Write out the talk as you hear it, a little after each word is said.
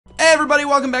Hey everybody,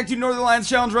 welcome back to Northernlion's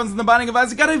Challenge Runs in the Binding of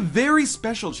Isaac. Got a very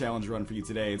special challenge run for you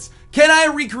today. It's, can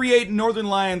I recreate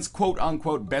Northernlion's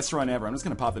quote-unquote best run ever? I'm just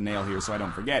gonna pop the nail here so I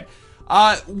don't forget.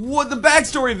 What the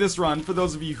backstory of this run, for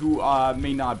those of you who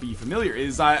may not be familiar,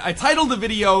 is I titled the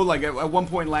video, like, at one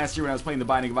point last year when I was playing the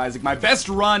Binding of Isaac, my best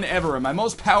run ever, and my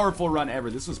most powerful run ever.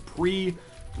 This was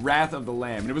pre-Wrath of the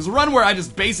Lamb, and it was a run where I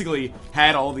just basically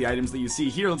had all the items that you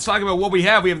see here. Let's talk about what we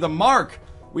have. We have the Mark.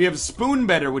 We have Spoon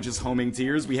Better, which is homing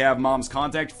tears. We have Mom's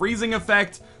Contact, Freezing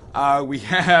Effect. We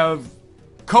have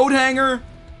Coat Hanger,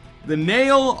 the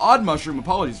Nail, Odd Mushroom.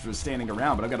 Apologies for standing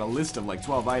around, but I've got a list of like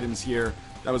 12 items here.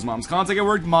 That was Mom's Contact at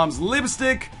work. Mom's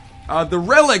Lipstick. The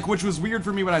Relic, which was weird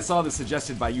for me when I saw this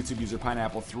suggested by YouTube user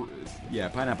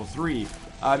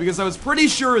Pineapple3. Because I was pretty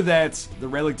sure that the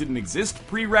Relic didn't exist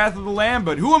pre-Wrath of the Lamb,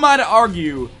 but who am I to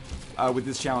argue with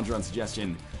this challenge run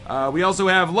suggestion? We also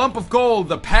have Lump of Coal,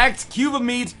 the Packed, Cube of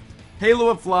Meat, Halo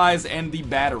of Flies, and the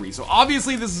Battery. So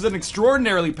obviously this is an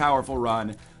extraordinarily powerful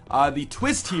run. The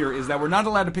twist here is that we're not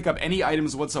allowed to pick up any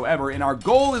items whatsoever, and our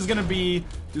goal is going to be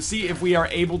to see if we are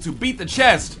able to beat the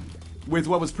chest with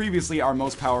what was previously our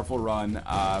most powerful run,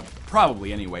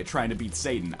 probably anyway, trying to beat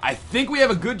Satan. I think we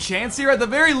have a good chance here. At the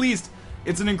very least,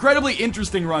 it's an incredibly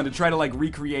interesting run to try to like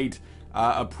recreate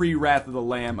a pre-Wrath of the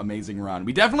Lamb amazing run.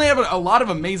 We definitely have a lot of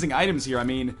amazing items here. I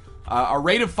mean, our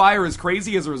rate of fire is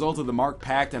crazy as a result of the Mark,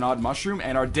 Packed, and Odd Mushroom,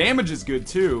 and our damage is good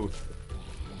too,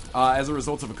 as a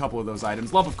result of a couple of those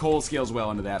items. Lump of Coal scales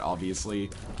well into that, obviously.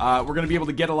 We're going to be able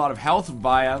to get a lot of health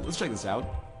via... Let's check this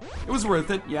out. It was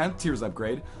worth it, yeah, Tears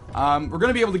upgrade. We're going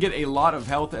to be able to get a lot of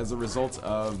health as a result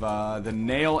of the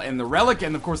Nail and the Relic,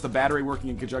 and of course the Battery working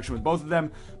in conjunction with both of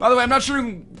them. By the way, I'm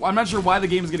not sure why the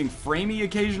game is getting framey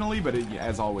occasionally, but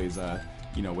as always,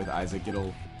 you know, with Isaac,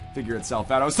 it'll figure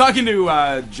itself out. I was talking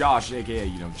to Josh, aka,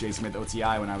 you know, J Smith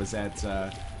OTI, when I was at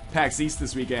PAX East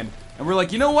this weekend, and we're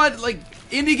like, you know what, like,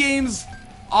 indie games,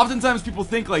 oftentimes people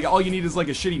think like all you need is like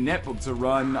a shitty netbook to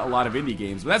run a lot of indie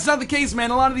games, but that's not the case,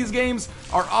 man. A lot of these games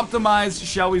are optimized,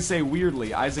 shall we say,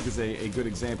 weirdly. Isaac is a good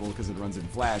example because it runs in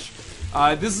Flash.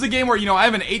 This is a game where, you know, I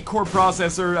have an 8-core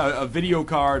processor, a video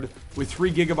card with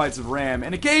 3 gigabytes of RAM,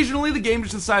 and occasionally the game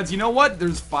just decides, you know what,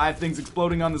 there's 5 things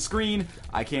exploding on the screen.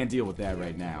 I can't deal with that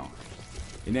right now.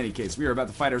 In any case, we are about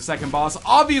to fight our second boss.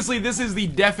 Obviously, this is the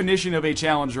definition of a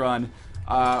challenge run,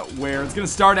 where it's going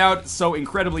to start out so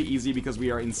incredibly easy because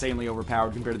we are insanely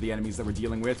overpowered compared to the enemies that we're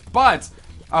dealing with, but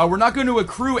we're not going to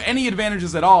accrue any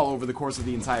advantages at all over the course of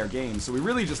the entire game, so we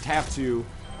really just have to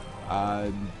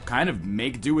kind of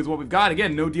make do with what we've got.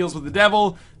 Again, no deals with the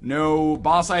devil, no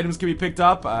boss items can be picked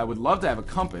up. I would love to have a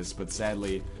compass, but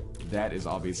sadly that is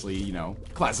obviously, you know,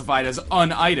 classified as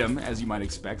an item, as you might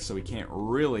expect, so we can't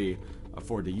really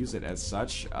afford to use it as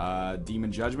such.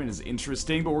 Demon Judgment is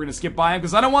interesting, but we're gonna skip by him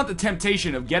because I don't want the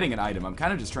temptation of getting an item. I'm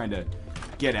kind of just trying to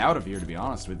get out of here, to be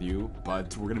honest with you,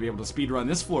 but we're gonna be able to speedrun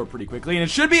this floor pretty quickly, and it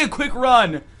should be a quick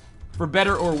run, for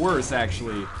better or worse,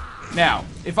 actually. Now,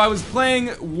 if I was playing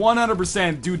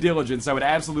 100% due diligence, I would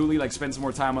absolutely like spend some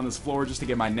more time on this floor just to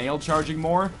get my nail charging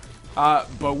more,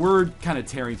 but we're kind of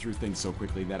tearing through things so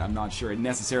quickly that I'm not sure it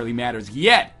necessarily matters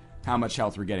yet how much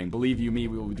health we're getting. Believe you me,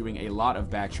 we will be doing a lot of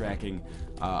backtracking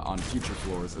on future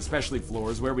floors, especially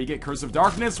floors where we get Curse of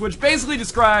Darkness, which basically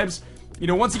describes, you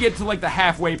know, once you get to like the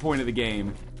halfway point of the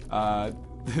game,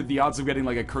 the odds of getting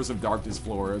like a Curse of Darkness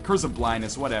floor, or a Curse of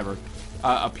Blindness, whatever,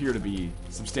 appear to be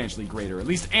substantially greater, at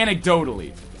least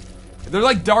anecdotally. They're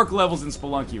like dark levels in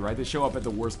Spelunky, right? They show up at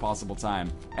the worst possible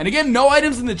time. And again, no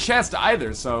items in the chest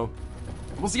either, so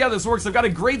we'll see how this works. I've got a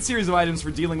great series of items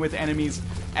for dealing with enemies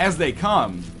as they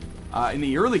come in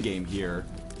the early game here,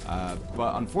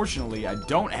 but unfortunately I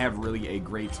don't have really a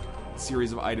great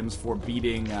series of items for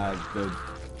beating the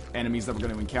enemies that we're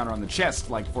going to encounter on the chest,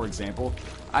 like for example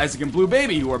Isaac and Blue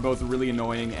Baby, who are both really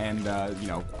annoying and you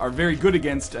know, are very good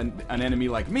against an enemy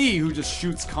like me who just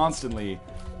shoots constantly,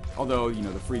 although, you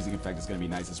know, the freezing effect is going to be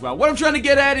nice as well. What I'm trying to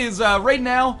get at is right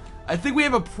now I think we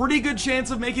have a pretty good chance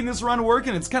of making this run work,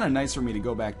 and it's kind of nice for me to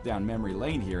go back down memory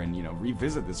lane here and, you know,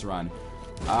 revisit this run.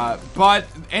 But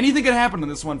anything can happen on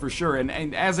this one for sure,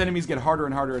 and as enemies get harder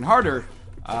and harder and harder,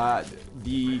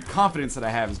 the confidence that I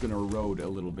have is going to erode a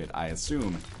little bit, I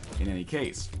assume. In any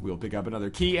case, we'll pick up another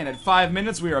key, and at 5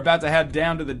 minutes we are about to head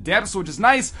down to the depths, which is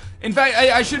nice. In fact,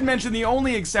 I should mention the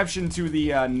only exception to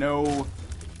the no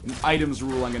items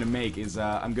rule I'm going to make is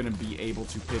I'm going to be able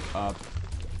to pick up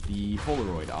the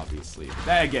Polaroid, obviously.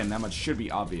 That, again, that much should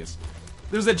be obvious.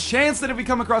 There's a chance that if we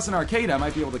come across an arcade, I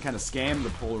might be able to kind of scam the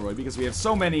Polaroid, because we have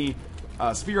so many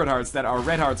Spirit Hearts that our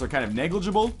Red Hearts are kind of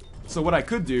negligible. So what I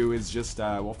could do is just,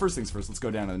 well, first things first, let's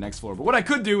go down to the next floor. But what I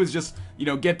could do is just, you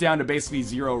know, get down to basically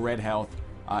 0 red health,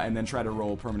 and then try to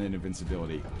roll permanent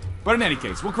invincibility. But in any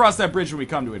case, we'll cross that bridge when we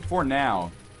come to it. For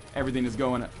now, everything is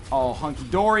going all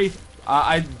hunky-dory.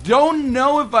 I don't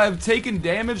know if I've taken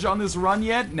damage on this run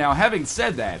yet. Now, having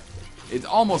said that, it's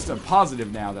almost a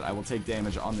positive now that I will take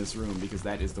damage on this room, because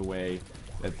that is the way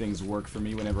that things work for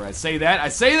me whenever I say that. I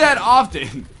say that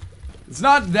often! It's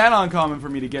not that uncommon for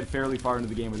me to get fairly far into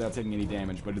the game without taking any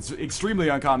damage, but it's extremely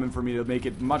uncommon for me to make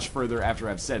it much further after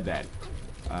I've said that.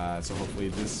 So hopefully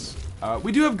this...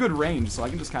 we do have good range, so I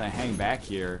can just kind of hang back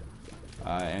here.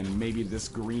 And maybe this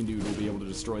green dude will be able to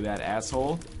destroy that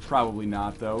asshole. Probably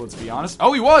not, though, let's be honest.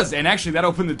 Oh, he was! And actually, that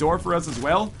opened the door for us as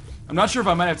well. I'm not sure if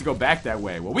I might have to go back that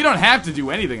way. Well, we don't have to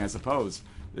do anything, I suppose.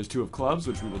 There's 2 of clubs,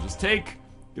 which we will just take.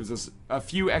 Gives us a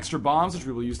few extra bombs, which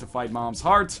we will use to fight Mom's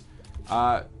heart.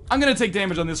 I'm gonna take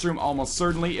damage on this room almost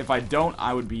certainly. If I don't,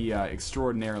 I would be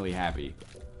extraordinarily happy.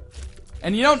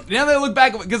 And you know, now that I look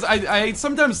back, because I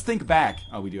sometimes think back.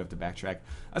 Oh, we do have to backtrack.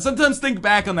 I sometimes think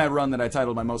back on that run that I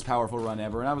titled my most powerful run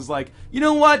ever, and I was like, you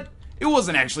know what? It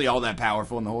wasn't actually all that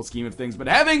powerful in the whole scheme of things, but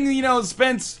having, you know,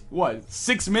 spent, what,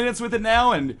 6 minutes with it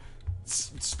now, and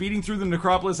speeding through the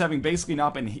necropolis, having basically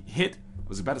not been hit. I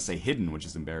was about to say hidden, which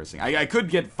is embarrassing. I could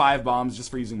get 5 bombs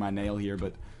just for using my nail here,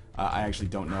 but I actually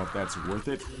don't know if that's worth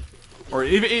it. Or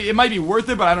it might be worth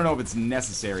it, but I don't know if it's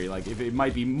necessary. Like, if it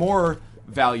might be more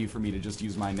value for me to just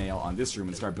use my nail on this room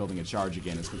and start building a charge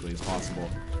again as quickly as possible.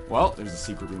 Well, there's a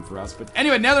secret room for us. But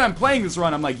anyway, now that I'm playing this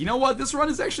run, I'm like, you know what? This run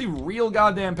is actually real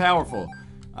goddamn powerful.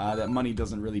 That money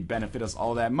doesn't really benefit us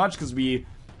all that much because we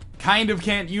kind of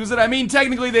can't use it. I mean,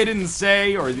 technically they didn't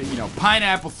say, or, you know,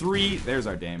 Pineapple 3, there's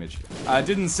our damage.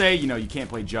 Didn't say, you know, you can't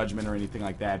play Judgment or anything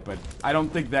like that, but I don't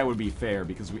think that would be fair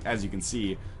because, as you can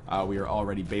see, we are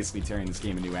already basically tearing this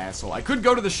game a new asshole. I could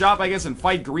go to the shop, I guess, and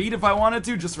fight Greed if I wanted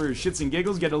to, just for shits and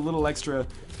giggles, get a little extra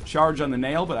charge on the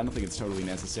nail, but I don't think it's totally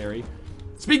necessary.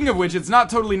 Speaking of which, it's not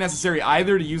totally necessary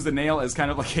either to use the nail as kind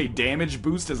of like a damage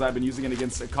boost, as I've been using it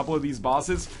against a couple of these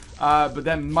bosses, but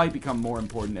that might become more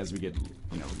important as we get,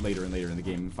 you know, later and later in the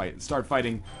game and start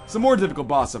fighting some more difficult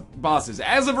bosses.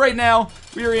 As of right now,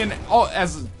 we are in,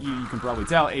 as you can probably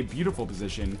tell, a beautiful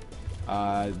position.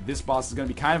 This boss is going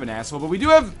to be kind of an asshole, but we do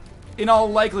have, in all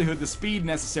likelihood, the speed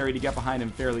necessary to get behind him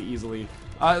fairly easily,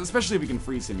 especially if we can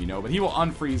freeze him, you know, but he will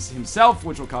unfreeze himself,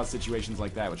 which will cause situations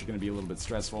like that, which are going to be a little bit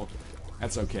stressful.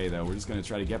 That's okay, though. We're just going to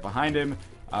try to get behind him.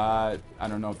 I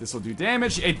don't know if this will do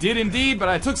damage. It did indeed, but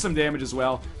I took some damage as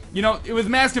well. You know, with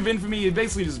Mask of Infamy, you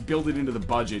basically just build it into the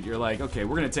budget. You're like, okay,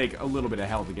 we're going to take a little bit of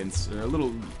health against, or a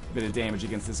little bit of damage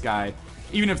against this guy,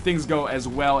 even if things go as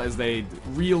well as they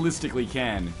realistically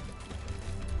can.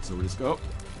 So we're just go.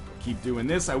 Keep doing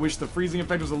this. I wish the freezing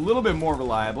effect was a little bit more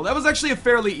reliable. That was actually a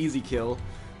fairly easy kill,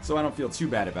 so I don't feel too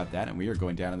bad about that. And we are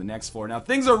going down to the next floor. Now,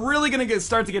 things are really going to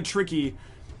start to get tricky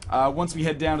once we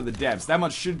head down to the depths. That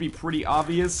much should be pretty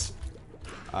obvious.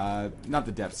 Not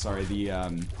the depths, sorry.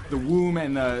 The womb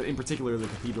and, in particular, the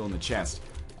cathedral and the chest.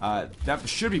 That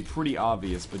should be pretty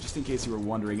obvious, but just in case you were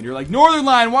wondering, and you're like,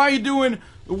 Northernlion, why are you doing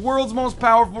the world's most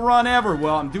powerful run ever?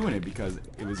 Well, I'm doing it because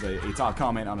it was a top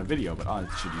comment on a video, but I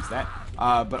should use that.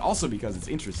 But also because it's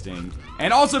interesting,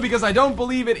 and also because I don't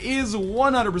believe it is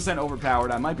 100%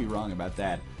 overpowered. I might be wrong about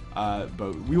that.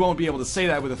 But we won't be able to say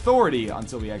that with authority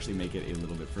until we actually make it a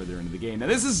little bit further into the game. Now,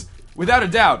 this is, without a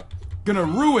doubt, gonna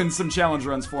ruin some challenge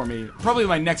runs for me. Probably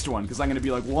my next one, because I'm gonna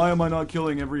be like, why am I not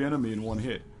killing every enemy in one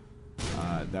hit?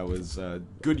 That was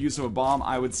good use of a bomb,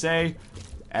 I would say.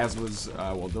 As was,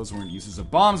 well, those weren't uses of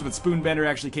bombs, but Spoonbender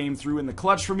actually came through in the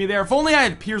clutch for me there. If only I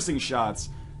had piercing shots,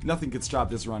 nothing could stop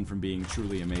this run from being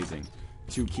truly amazing.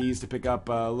 2 keys to pick up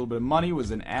a little bit of money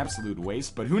was an absolute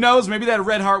waste, but who knows, maybe that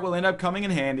red heart will end up coming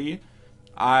in handy.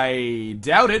 I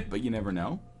doubt it, but you never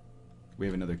know. We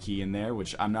have another key in there,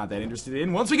 which I'm not that interested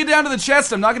in. Once we get down to the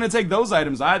chest, I'm not going to take those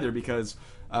items either, because,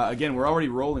 again, we're already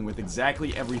rolling with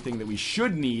exactly everything that we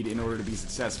should need in order to be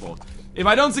successful. If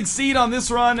I don't succeed on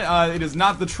this run, it is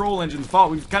not the troll engine's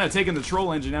fault. We've kind of taken the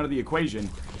troll engine out of the equation,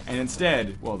 and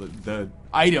instead, well, the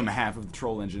item half of the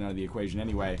troll engine out of the equation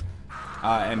anyway,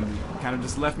 and kind of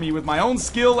just left me with my own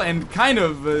skill and kind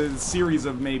of a series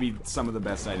of maybe some of the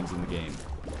best items in the game.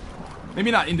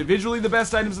 Maybe not individually the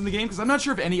best items in the game, because I'm not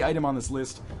sure if any item on this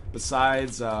list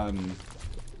besides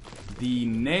the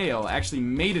nail actually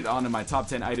made it onto my top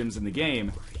 10 items in the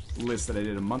game list that I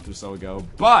did a month or so ago,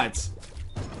 but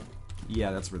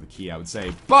yeah, that's where the key, I would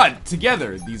say. But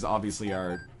together, these obviously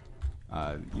are,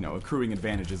 you know, accruing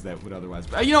advantages that would otherwise.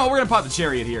 You know, we're gonna pop the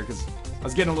chariot here because I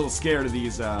was getting a little scared of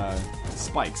these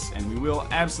spikes, and we will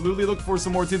absolutely look for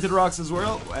some more tinted rocks as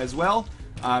well.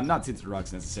 Not Tinted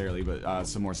Rocks necessarily, but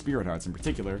some more Spirit Hearts in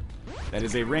particular. That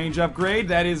is a range upgrade.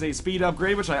 That is a speed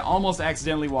upgrade, which I almost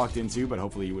accidentally walked into, but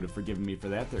hopefully you would have forgiven me for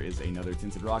that. There is another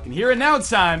Tinted Rock in here, and now it's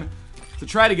time to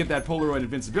try to get that Polaroid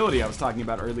invincibility I was talking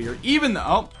about earlier. Even though,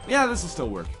 oh, yeah, this will still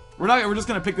work. We're just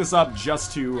gonna pick this up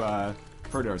just to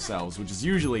hurt ourselves, which is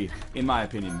usually, in my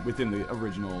opinion, within the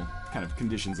original kind of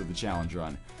conditions of the challenge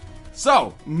run.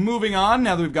 So, moving on,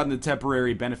 now that we've gotten the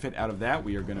temporary benefit out of that,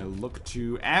 we are going to look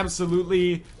to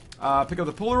absolutely pick up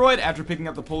the Polaroid. After picking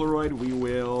up the Polaroid, we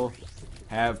will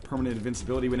have permanent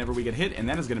invincibility whenever we get hit, and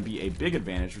that is going to be a big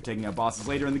advantage for taking out bosses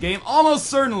later in the game. Almost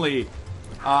certainly,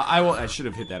 I should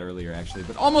have hit that earlier, actually,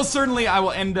 but almost certainly I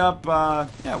will end up,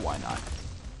 yeah, why not?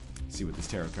 Let's see what this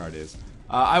tarot card is.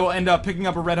 I will end up picking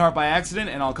up a red heart by accident,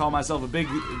 and I'll call myself a big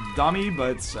dummy,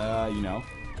 but, you know.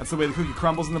 That's the way the cookie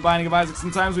crumbles in the Binding of Isaac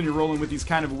sometimes when you're rolling with these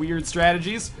kind of weird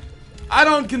strategies. I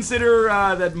don't consider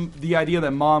that the idea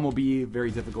that Mom will be very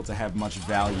difficult to have much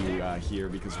value here,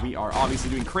 because we are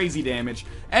obviously doing crazy damage.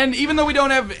 And even though we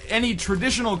don't have any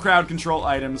traditional crowd control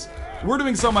items, we're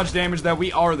doing so much damage that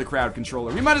we are the crowd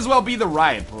controller. We might as well be the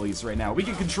riot police right now. We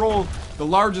can control the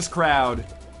largest crowd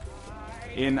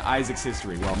in Isaac's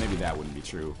history. Well, maybe that wouldn't be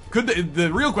true. The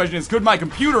real question is, could my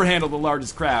computer handle the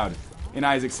largest crowd in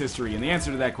Isaac's history? And the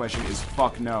answer to that question is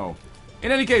fuck no.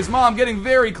 In any case, Mom getting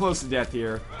very close to death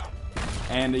here.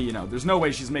 And, you know, there's no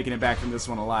way she's making it back from this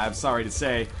one alive, sorry to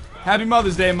say. Happy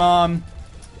Mother's Day, Mom.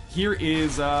 Here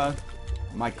is,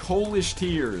 my coalish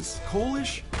tears.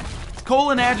 Coalish? Is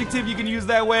coal an adjective you can use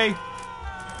that way?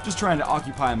 Just trying to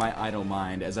occupy my idle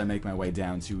mind as I make my way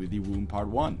down to the womb part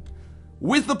 1.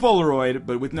 With the Polaroid,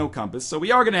 but with no compass, so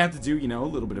we are going to have to do, you know, a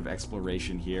little bit of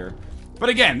exploration here. But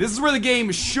again, this is where the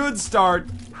game should start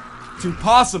to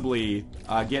possibly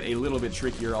get a little bit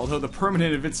trickier, although the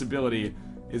permanent invincibility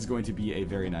is going to be a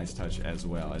very nice touch as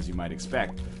well, as you might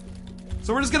expect.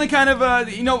 So we're just going to kind of,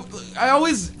 you know, I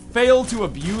always fail to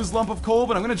abuse Lump of Coal,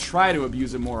 but I'm going to try to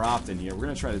abuse it more often here. We're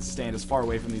going to try to stand as far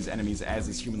away from these enemies as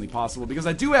is humanly possible, because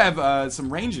I do have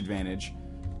some range advantage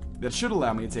that should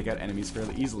allow me to take out enemies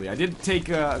fairly easily. I did take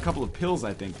a couple of pills,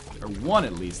 I think, or one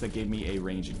at least, that gave me a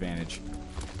range advantage,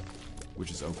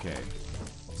 which is okay.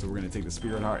 So we're going to take the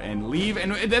Spirit Heart and leave,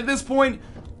 and at this point,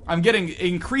 I'm getting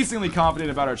increasingly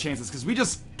confident about our chances, because we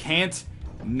just can't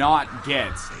not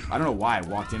get... I don't know why I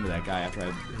walked into that guy after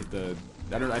I hit the...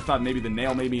 I thought maybe the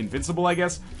nail made me invincible, I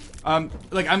guess.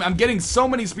 Like, I'm getting so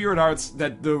many Spirit Hearts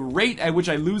that the rate at which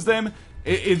I lose them,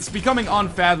 it's becoming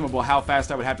unfathomable how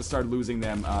fast I would have to start losing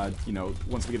them, you know,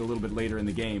 once we get a little bit later in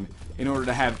the game, in order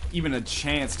to have even a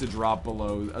chance to drop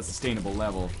below a sustainable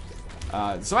level.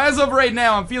 So as of right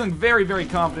now, I'm feeling very, very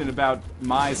confident about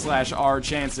my/our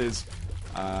chances.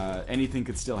 Anything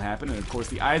could still happen, and of course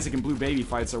the Isaac and Blue Baby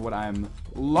fights are what I'm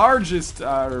largest,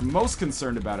 or most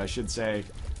concerned about, I should say.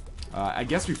 I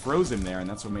guess we froze him there, and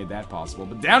that's what made that possible.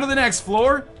 But down to the next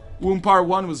floor! Womb Part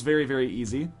 1 was very, very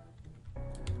easy.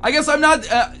 I guess I'm not,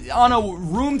 on a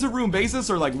room-to-room basis,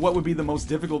 or like what would be the most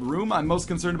difficult room. I'm most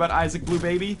concerned about Isaac Blue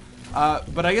Baby.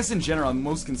 But I guess in general, I'm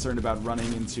most concerned about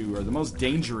running into, or the most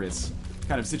dangerous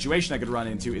kind of situation I could run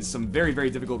into is some very, very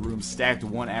difficult rooms stacked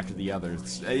one after the other.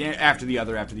 After the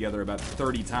other, about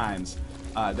 30 times.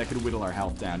 That could whittle our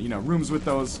health down. You know, rooms with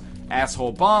those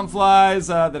asshole bomb flies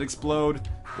that explode.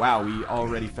 Wow, we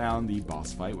already found the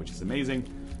boss fight, which is amazing.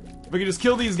 If we can just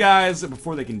kill these guys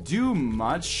before they can do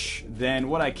much, then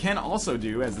what I can also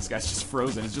do, as this guy's just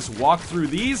frozen, is just walk through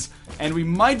these, and we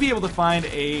might be able to find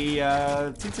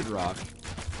a tinted rock.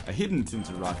 A hidden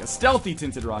tinted rock. A stealthy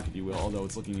tinted rock, if you will, although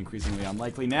it's looking increasingly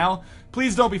unlikely now.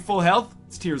 Please don't be full health.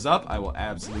 It's tears up. I will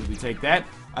absolutely take that.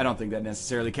 I don't think that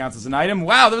necessarily counts as an item.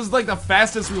 Wow, that was like the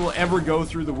fastest we will ever go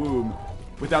through the womb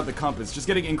without the compass. Just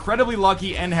getting incredibly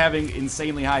lucky and having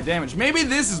insanely high damage. Maybe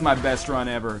this is my best run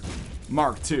ever.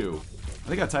 Mark II. I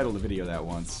think I titled a video that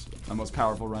once. My most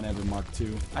powerful run ever, Mark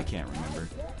II. I can't remember.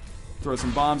 Throw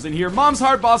some bombs in here. Mom's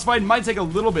Heart boss fight might take a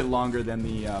little bit longer than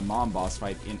the Mom boss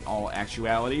fight in all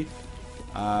actuality.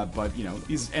 But, you know,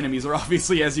 these enemies are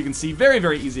obviously, as you can see, very,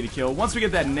 very easy to kill. Once we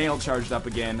get that nail charged up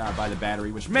again by the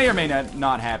battery, which may or may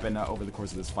not happen over the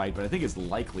course of this fight, but I think is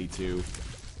likely to,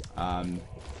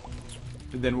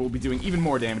 then we'll be doing even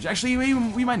more damage. Actually,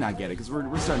 we might not get it, because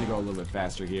we're starting to go a little bit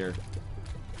faster here.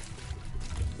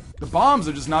 The bombs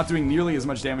are just not doing nearly as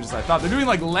much damage as I thought. They're doing,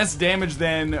 like, less damage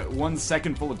than 1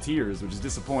 second full of tears, which is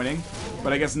disappointing.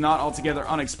 But I guess not altogether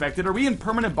unexpected. Are we in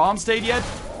permanent bomb state yet?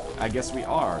 I guess we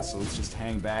are, so let's just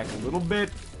hang back a little bit.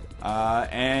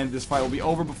 And this fight will be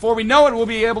over. Before we know it, we'll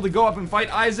be able to go up and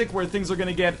fight Isaac, where things are going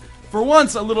to get, for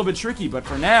once, a little bit tricky. But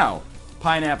for now,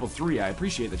 Pineapple 3, I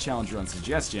appreciate the challenge run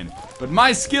suggestion. But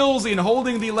my skills in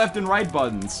holding the left and right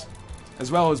buttons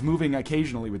as well as moving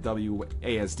occasionally with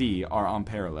WASD, are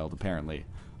unparalleled, apparently.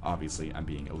 Obviously, I'm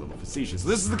being a little facetious. So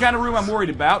this is the kind of room I'm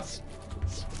worried about.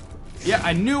 Yeah,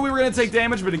 I knew we were going to take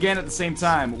damage, but again, at the same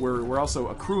time, we're also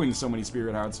accruing so many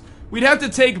Spirit Hearts. We'd have to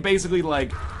take basically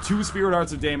like 2 Spirit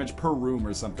Hearts of damage per room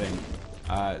or something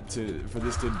for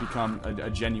this to become a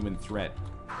genuine threat.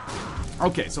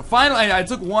 Okay, so finally, I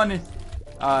took 1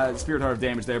 Spirit Heart of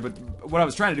damage there, but what I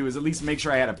was trying to do is at least make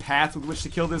sure I had a path with which to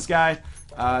kill this guy.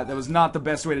 That was not the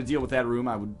best way to deal with that room.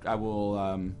 I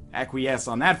will acquiesce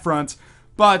on that front,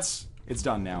 but it's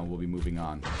done now. We'll be moving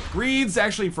on. Greeds,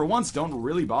 actually, for once, don't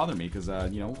really bother me, because,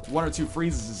 you know, 1 or 2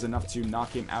 freezes is enough to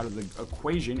knock him out of the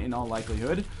equation, in all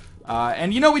likelihood.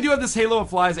 And, you know, we do have this Halo of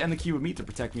Flies and the Cube of Meat to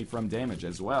protect me from damage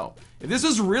as well. If this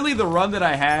was really the run that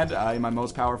I had in my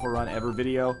most powerful run ever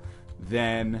video,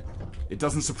 then it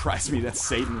doesn't surprise me that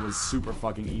Satan was super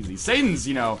fucking easy. Satan's,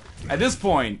 you know, at this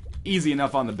point, easy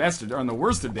enough on the best or on the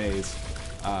worst of days.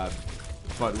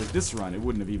 But with this run, it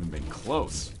wouldn't have even been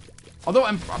close. Although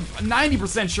I'm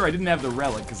 90% sure I didn't have the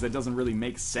relic, because that doesn't really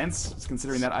make sense,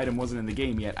 considering that item wasn't in the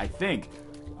game yet, I think.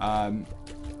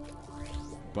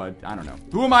 But I don't know.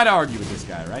 Who am I to argue with this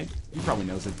guy, right? He probably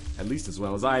knows it at least as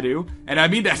well as I do. And I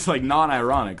mean that's like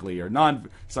non-ironically or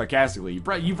non-sarcastically.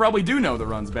 You probably do know the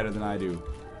runs better than I do.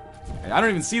 I don't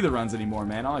even see the runs anymore,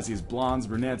 man. All I see is blondes,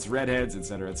 brunettes, redheads,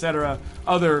 etc., etc.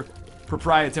 Other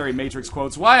proprietary Matrix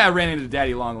quotes. Why I ran into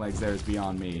Daddy Longlegs there is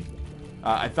beyond me.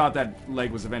 I thought that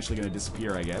leg was eventually going to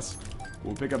disappear, I guess.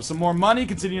 We'll pick up some more money,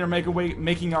 continue to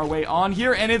making our way on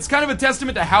here, and it's kind of a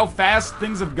testament to how fast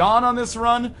things have gone on this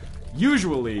run.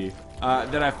 Usually,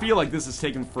 that I feel like this has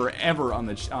taken forever on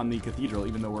the cathedral,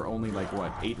 even though we're only like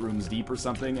what 8 rooms deep or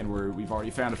something, and we've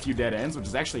already found a few dead ends, which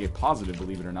is actually a positive,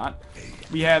 believe it or not.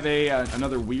 We have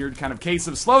another weird kind of case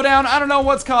of slowdown. I don't know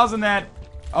what's causing that.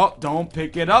 Oh, don't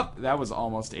pick it up. That was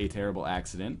almost a terrible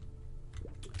accident.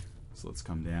 So let's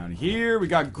come down here. We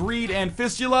got Greed and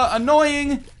Fistula.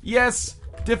 Annoying, yes.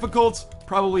 Difficult,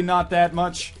 probably not that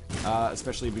much.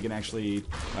 Especially if we can actually...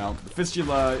 Well, the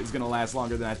Fistula is going to last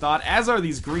longer than I thought. As are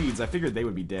these Greeds. I figured they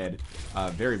would be dead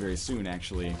very, very soon,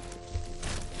 actually.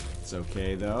 It's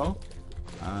okay, though.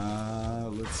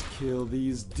 Let's kill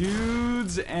these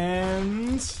dudes,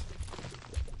 and...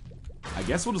 I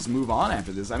guess we'll just move on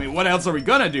after this. I mean, what else are we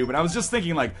gonna do? But I was just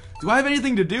thinking, like, do I have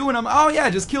anything to do? And oh yeah,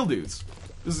 just kill dudes.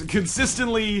 Just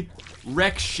consistently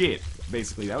wreck shit,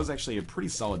 basically. That was actually a pretty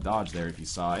solid dodge there if you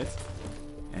saw it.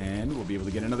 And we'll be able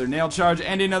to get another nail charge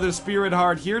and another spirit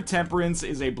heart here. Temperance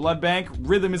is a blood bank.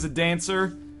 Rhythm is a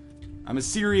dancer. I'm as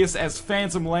serious as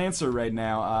Phantom Lancer right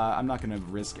now. I'm not gonna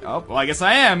risk... Oh, well, I guess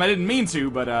I am. I didn't mean to,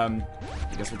 but I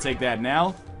guess we'll take that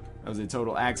now. That was a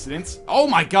total accident. Oh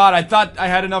my god, I thought I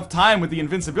had enough time with the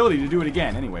invincibility to do it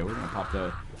again. Anyway, we're gonna pop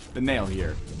the nail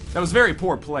here. That was very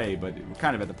poor play, but we're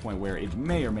kind of at the point where it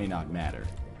may or may not matter.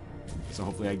 So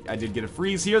hopefully I did get a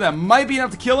freeze here. That might be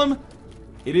enough to kill him.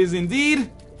 It is indeed.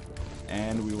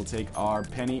 And we will take our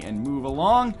penny and move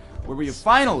along, where we have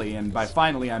finally, and by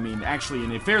finally I mean actually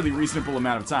in a fairly reasonable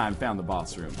amount of time, found the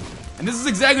boss room. And this is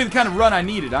exactly the kind of run I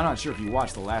needed. I'm not sure if you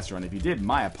watched the last run. If you did,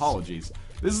 my apologies.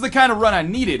 This is the kind of run I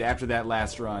needed after that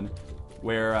last run,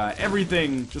 where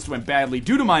everything just went badly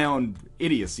due to my own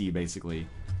idiocy, basically.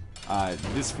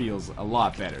 This feels a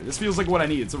lot better. This feels like what I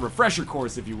need. It's a refresher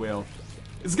course, if you will.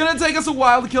 It's gonna take us a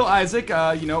while to kill Isaac.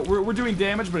 You know, we're doing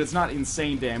damage, but it's not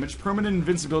insane damage. Permanent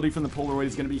invincibility from the Polaroid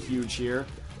is gonna be huge here.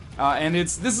 And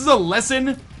this is a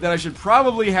lesson that I should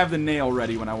probably have the nail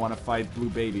ready when I want to fight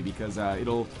Blue Baby, because I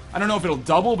don't know if it'll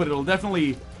double, but it'll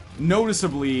definitely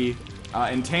noticeably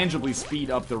and tangibly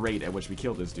speed up the rate at which we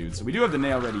kill this dude. So we do have the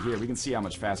nail ready here. We can see how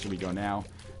much faster we go now.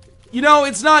 You know,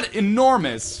 it's not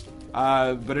enormous,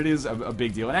 but it is a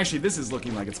big deal. And actually, this is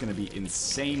looking like it's going to be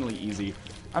insanely easy.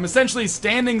 I'm essentially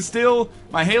standing still.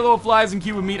 My Halo of Flies and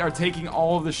Cube of Meat are taking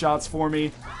all of the shots for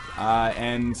me.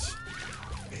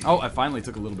 Oh, I finally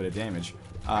took a little bit of damage.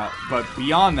 But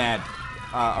beyond that,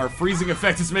 our freezing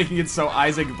effect is making it so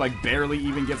Isaac, like, barely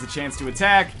even gets a chance to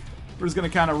attack. We're just going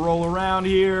to kind of roll around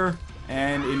here.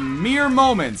 And in mere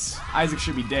moments, Isaac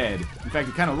should be dead. In fact,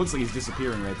 it kind of looks like he's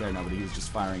disappearing right there now, but he was just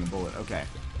firing a bullet. Okay.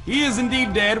 He is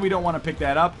indeed dead. We don't want to pick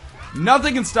that up.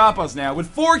 Nothing can stop us now. With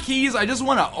 4 keys, I just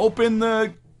want to open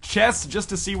the chests just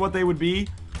to see what they would be.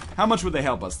 How much would they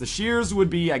help us? The shears would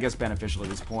be, I guess, beneficial at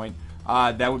this point.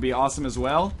 That would be awesome as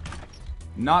well.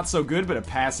 Not so good, but a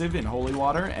passive in Holy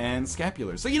Water and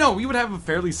Scapular. So, you know, we would have a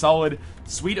fairly solid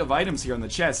suite of items here on the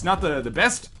chest. Not the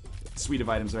best suite of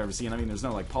items I've ever seen. I mean, there's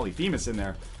no, like, Polyphemus in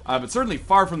there. But certainly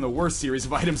far from the worst series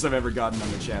of items I've ever gotten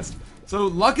on the chest. So,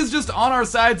 luck is just on our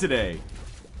side today.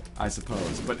 I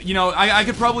suppose. But, you know, I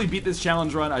could probably beat this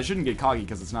challenge run. I shouldn't get cocky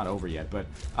because it's not over yet, but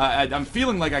I'm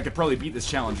feeling like I could probably beat this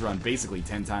challenge run basically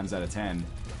 10 times out of 10.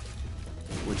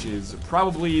 Which is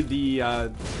probably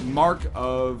the mark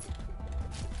of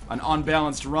an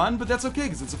unbalanced run, but that's okay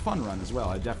because it's a fun run as well.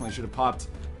 I definitely should have popped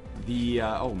the...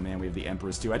 oh man, we have the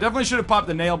Empress too. I definitely should have popped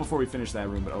the nail before we finish that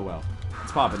room, but oh well.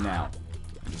 Let's pop it now.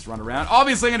 Just run around.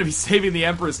 Obviously, I'm going to be saving the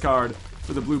Empress card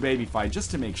for the blue baby fight,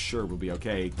 just to make sure we'll be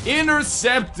okay.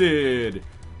 Intercepted!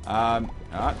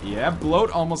 Yeah,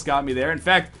 bloat almost got me there. In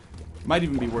fact, might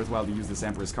even be worthwhile to use this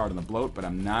Empress card on the bloat, but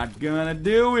I'm not gonna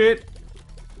do it.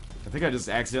 I think I just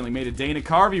accidentally made a Dana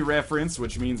Carvey reference,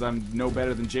 which means I'm no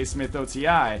better than J. Smith OTI.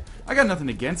 I got nothing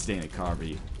against Dana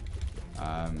Carvey.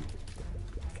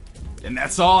 And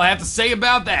that's all I have to say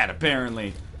about that,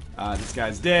 apparently. This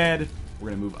guy's dead. We're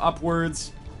gonna move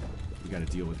upwards. We gotta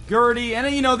deal with Gertie.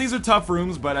 And, you know, these are tough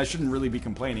rooms, but I shouldn't really be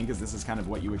complaining, because this is kind of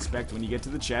what you expect when you get to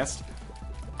the chest.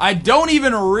 I don't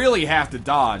even really have to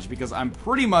dodge, because I'm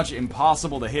pretty much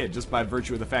impossible to hit, just by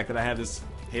virtue of the fact that I have this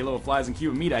Halo of Flies and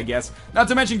Cube of Meat, I guess. Not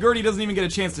to mention, Gertie doesn't even get a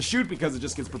chance to shoot, because it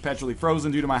just gets perpetually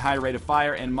frozen due to my high rate of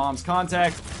fire and Mom's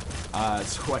contact.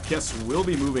 So I guess we'll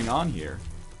be moving on here.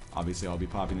 Obviously, I'll be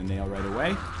popping the nail right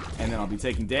away, and then I'll be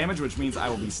taking damage, which means I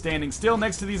will be standing still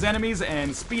next to these enemies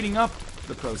and speeding up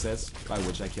the process by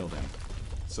which I kill them.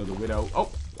 So the Widow...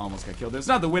 oh, almost got killed there. It's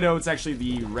not the Widow, it's actually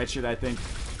the Wretched, I think.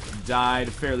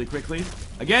 Died fairly quickly.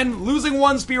 Again, losing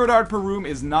one Spirit Heart per room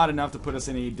is not enough to put us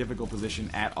in a difficult position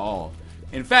at all.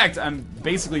 In fact, I'm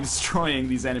basically destroying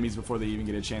these enemies before they even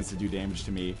get a chance to do damage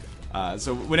to me.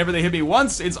 So whenever they hit me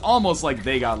once, it's almost like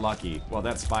they got lucky. Well,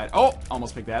 that spider... oh,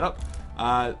 almost picked that up.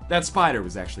 That spider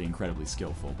was actually incredibly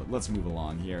skillful, but let's move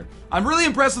along here. I'm really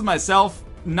impressed with myself,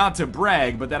 not to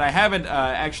brag, but that I haven't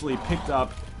actually picked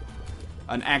up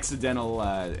an accidental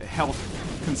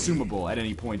health consumable at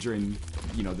any point during,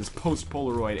 you know, this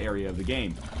post-Polaroid area of the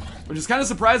game. Which is kind of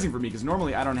surprising for me, because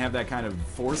normally I don't have that kind of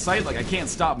foresight. Like, I can't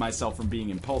stop myself from being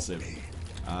impulsive.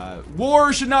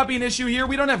 War should not be an issue here.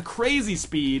 We don't have crazy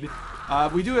speed.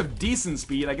 We do have decent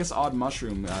speed. I guess Odd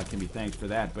Mushroom can be thanked for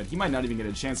that, but he might not even get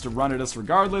a chance to run at us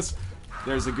regardless.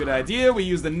 There's a good idea. We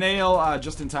use the nail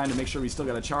just in time to make sure we still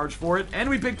got a charge for it. And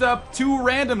we picked up 2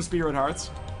 random Spirit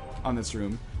Hearts on this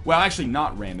room. Well, actually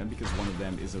not random, because one of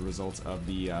them is a result of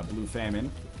the Blue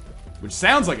Famine, which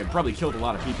sounds like it probably killed a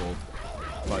lot of people,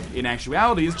 but in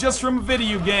actuality is just from a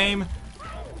video game.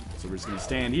 So we're just going to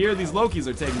stand here. These Lokis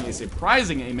are taking a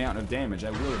surprising amount of damage, I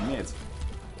will admit.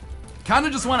 Kind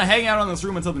of just want to hang out on this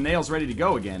room until the nail's ready to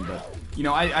go again, but, you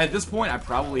know, at this point I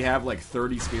probably have like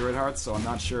 30 Spirit Hearts, so I'm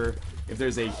not sure if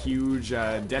there's a huge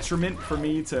detriment for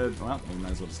me to... well, we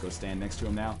might as well just go stand next to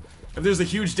him now. If there's a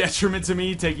huge detriment to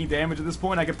me taking damage at this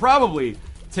point, I could probably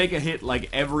take a hit like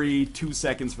every 2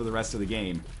 seconds for the rest of the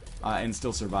game and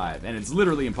still survive. And it's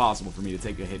literally impossible for me to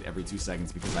take a hit every 2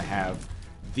 seconds because I have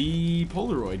the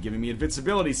Polaroid giving me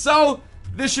invincibility. So,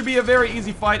 this should be a very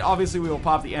easy fight. Obviously, we will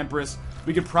pop the Empress.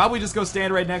 We could probably just go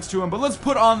stand right next to him, but let's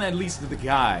put on at least the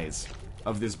guise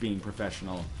of this being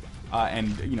professional.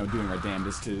 And, you know, doing our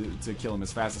damnedest to kill him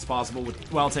as fast as possible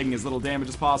while taking as little damage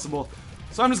as possible.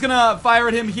 So I'm just gonna fire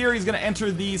at him here. He's gonna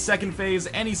enter the second phase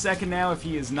any second now if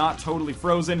he is not totally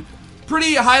frozen.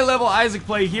 Pretty high-level Isaac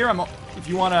play here. If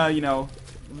you wanna, you know,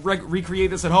 recreate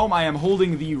this at home, I am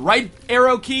holding the right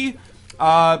arrow key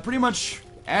pretty much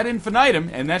ad infinitum,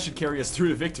 and that should carry us through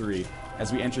to victory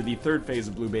as we enter the third phase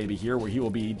of Blue Baby here, where he will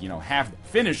be, you know, half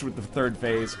finished with the third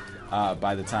phase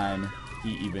by the time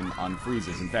he even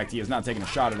unfreezes. In fact, he has not taken a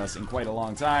shot at us in quite a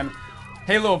long time.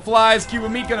 Halo of Flies, Cube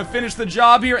of Meat gonna finish the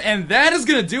job here, and that is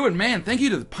gonna do it, man. Thank you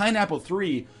to the Pineapple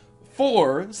 3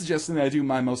 for suggesting that I do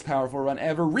my most powerful run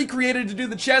ever, recreated to do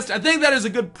the chest. I think that is a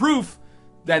good proof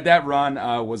that that run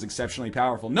was exceptionally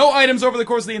powerful. No items over the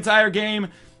course of the entire game.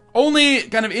 Only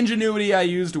kind of ingenuity I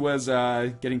used was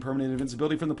getting permanent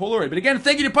invincibility from the Polaroid. But again,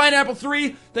 thank you to Pineapple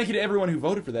 3. Thank you to everyone who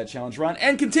voted for that challenge run.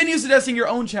 And continue suggesting your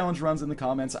own challenge runs in the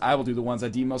comments. I will do the ones I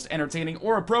deem most entertaining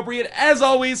or appropriate. As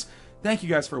always, thank you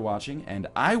guys for watching, and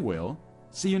I will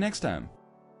see you next time.